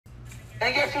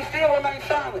And yet you still remain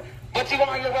silent. But you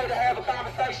on your way to have a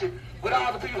conversation with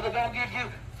all the people that don't give you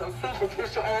some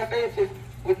superficial ass answers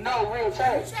with no real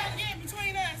change.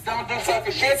 Don't do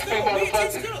fucking shit to me,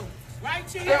 motherfucker. Right,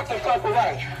 Chief? Step the fuck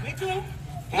away. We cool?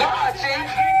 Why, Chief?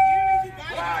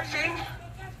 Why, Chief?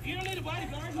 You don't need a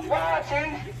bodyguard. Why,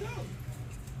 Chief?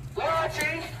 Why,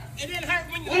 Chief? It didn't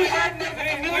hurt when you We had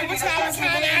niggas community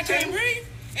when I can't breathe.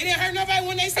 It didn't hurt nobody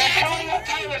when they said Antonio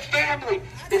Taylor's family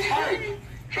is hurt.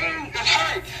 He is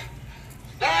hurt.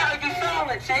 Why are you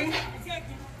silent, Chief?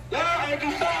 Why are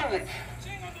you silent?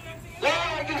 Why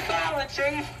are you silent,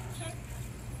 Chief?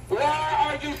 Why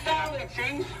are you silent,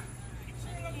 Chief?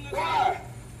 Why?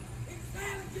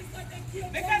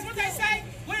 Because what they say,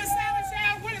 what is silence,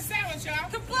 y'all? What is silence, y'all?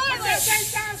 What they say,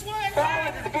 silence what?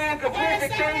 Silence is being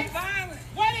complicit, Chief.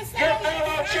 What is Get silence?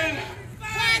 fellow Chief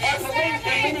and police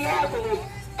in Minneapolis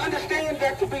understand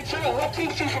that to be true. What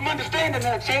keeps you from understanding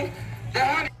that, Chief?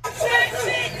 Shut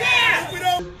shit down!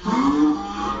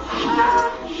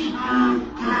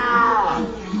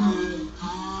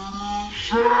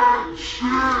 Shut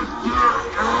shit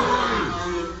down!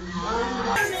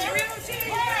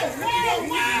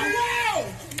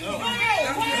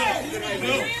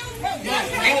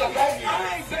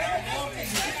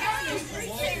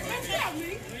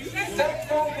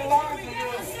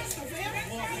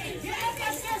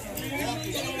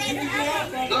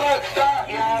 Look, stop,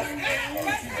 y'all.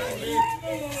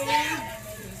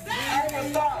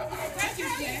 Stop.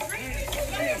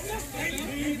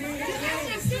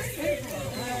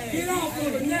 Get off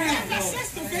of it now.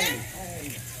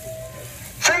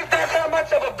 See, that's how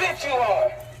much of a bitch you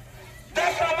are.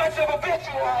 That's how much of a bitch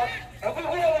you are. And we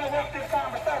will interrupt this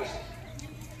conversation.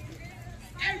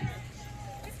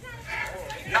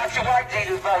 Not your white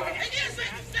Jesus, baby.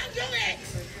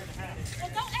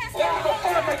 Why the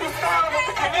fuck are you silent with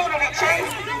the community, Chief?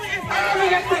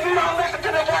 Obviously, you don't listen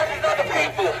to the voices of the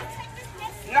people.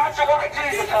 Not your white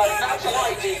Jesus, honey. Not your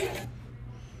white Jesus.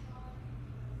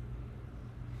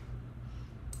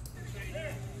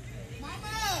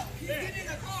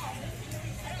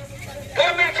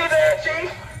 Let me to there,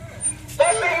 Chief.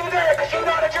 Let me you there, because you're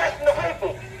not addressing the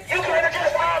people. You can't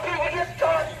address all people this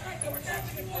time.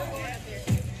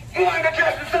 You ain't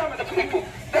addressing some of the people.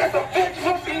 That's a bitch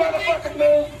hoopy motherfucking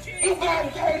move. You got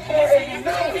and paid for it and you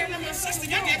know it.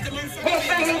 We'll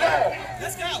see you there.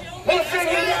 Let's go. We'll see you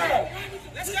there.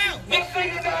 Let's go. We'll see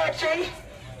you there, Chief.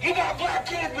 You got black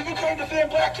kids, but you can't defend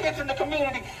black kids in the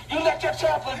community. You let your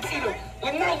chaplain beat them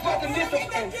with no fucking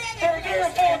discipline for a year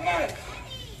and 4 months.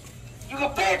 You a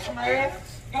bitch, man.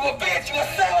 You a bitch. You a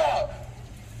sellout.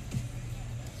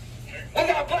 We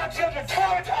got black children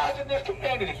traumatized in this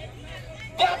community.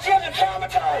 Black children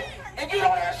traumatized, and you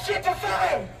don't have shit to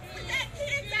say.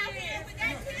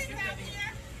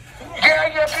 Yeah,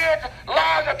 your kids'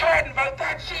 lives are threatened by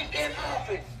that chief in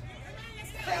office.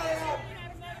 Sellout.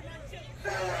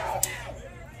 Sellout.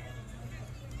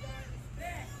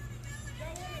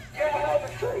 Yeah, hold the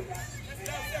street.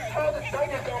 Hold the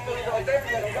street is gonna move like they're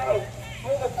gonna go.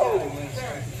 Move it forward.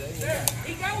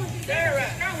 He going there,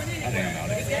 right?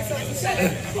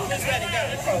 Just let it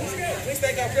go. Please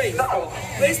think I'm free. No.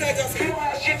 Please think I'm free. You don't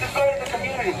have shit to say in the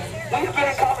community. We've been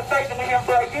in conversation with him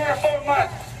for a year and 4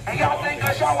 months. And y'all think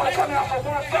that y'all want to come out for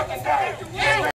one fucking day.